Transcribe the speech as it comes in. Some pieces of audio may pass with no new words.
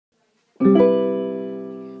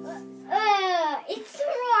It's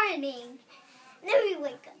morning. Let me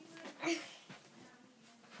wake up.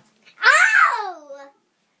 Ow!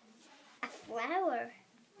 A flower.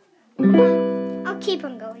 I'll keep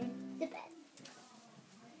on going to bed.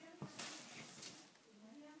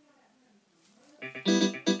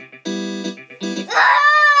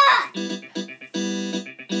 Ah!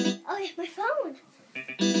 Oh, yeah, my phone.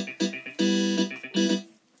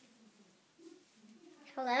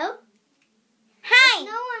 Hello? Hi.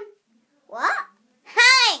 No one. What?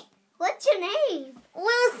 Hi. What's your name?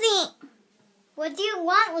 Lucy. What do you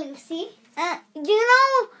want, Lucy? Do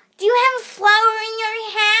you have a flower in your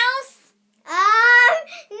house?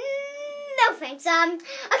 No thanks.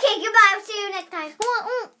 Okay, goodbye. I'll see you next time.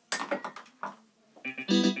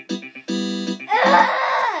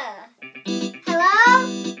 Hello?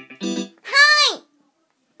 Hi.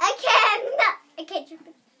 I can't jump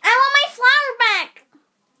in. I want my flower back.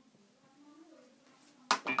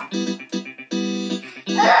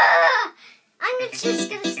 I'm just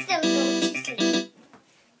gonna still go to sleep.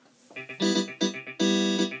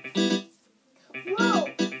 Whoa!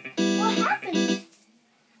 What happened?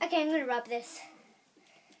 Okay, I'm gonna rub this.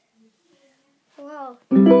 Whoa.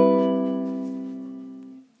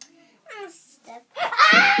 I'll step.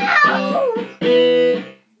 Ow!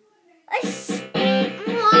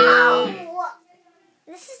 Wow!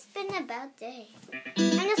 This has been a bad day.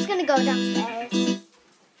 I'm just gonna go downstairs.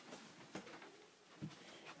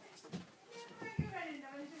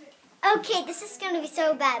 Okay, this is gonna be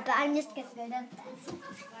so bad, but I'm just gonna go downstairs.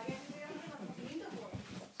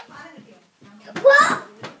 Whoa!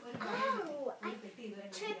 Oh, I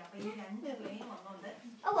tripped.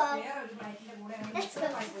 Oh well. Let's go.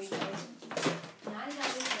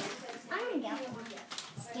 I'm gonna go.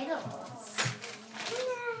 Skittles.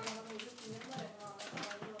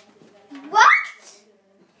 What?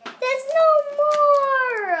 There's no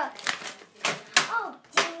more! Oh,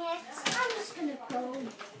 dang it. I'm just gonna go.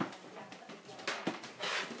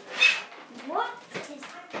 What is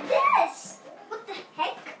this? What the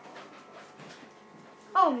heck?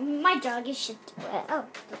 Oh, my doggy should do it. Oh,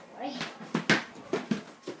 don't worry.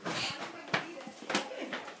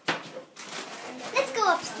 Let's go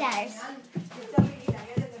upstairs.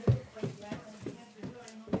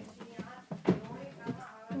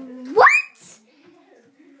 What?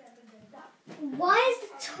 Why is the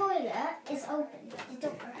toilet is open? The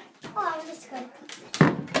door. Oh, I'm just going to pee.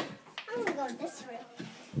 I'm going to go this room.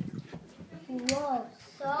 Whoa,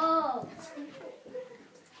 so.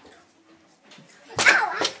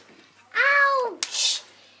 Ow! Ouch!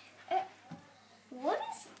 What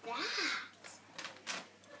is that?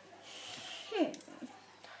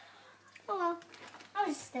 Oh well, I'll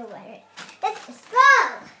just still wear it. Let's just go!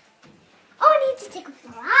 Oh, I need to take a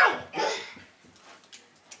flight.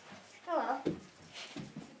 Oh well.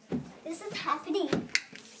 This is happening.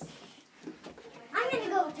 I'm gonna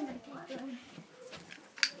go to my bedroom.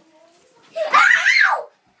 Ow!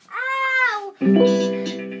 Ow!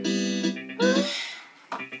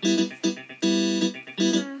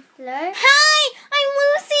 Hello? Hi, I'm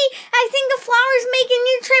Lucy. I think the flower's making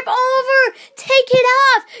your trip over. Take it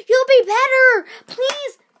off. You'll be better.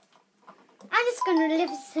 Please. I'm just gonna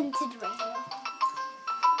listen to the radio.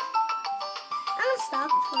 I'm gonna stop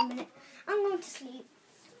it for a minute. I'm going to sleep.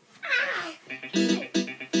 Ah!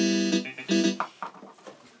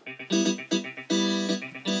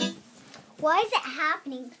 Why is it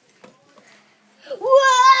happening?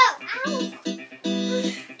 Whoa! Ow!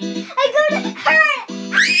 I'm gonna hurt!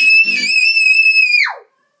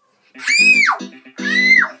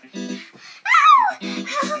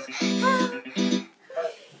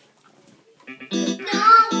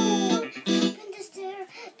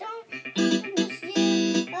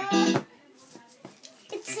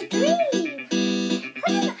 It's a dream. How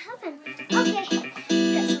did that happen? Okay.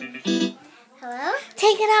 Hello?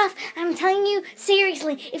 Take it off. I'm telling you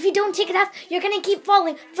seriously. If you don't take it off, you're going to keep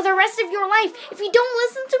falling for the rest of your life. If you don't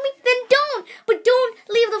listen to me, then don't. But don't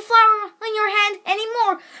leave the flower on your hand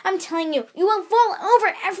anymore. I'm telling you, you will fall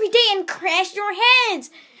over every day and crash your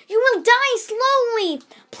heads. You will die slowly.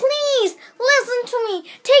 Please, listen to me.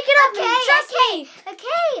 Take it off and trust me.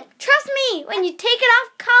 Okay. Trust me. When you take it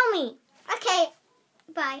off, call me. Okay.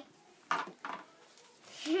 Bye.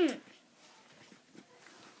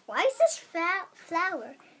 Why is this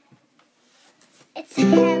flower? It's a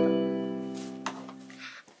pebble.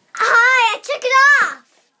 Hi, I took it off.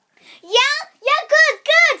 Yeah,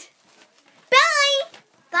 good. Bye.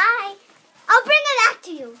 Bye. I'll bring it back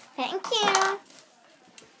to you. Thank you.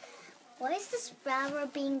 Why is this flower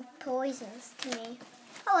being poisonous to me?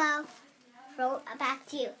 Oh well. Throw it back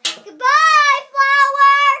to you. Goodbye.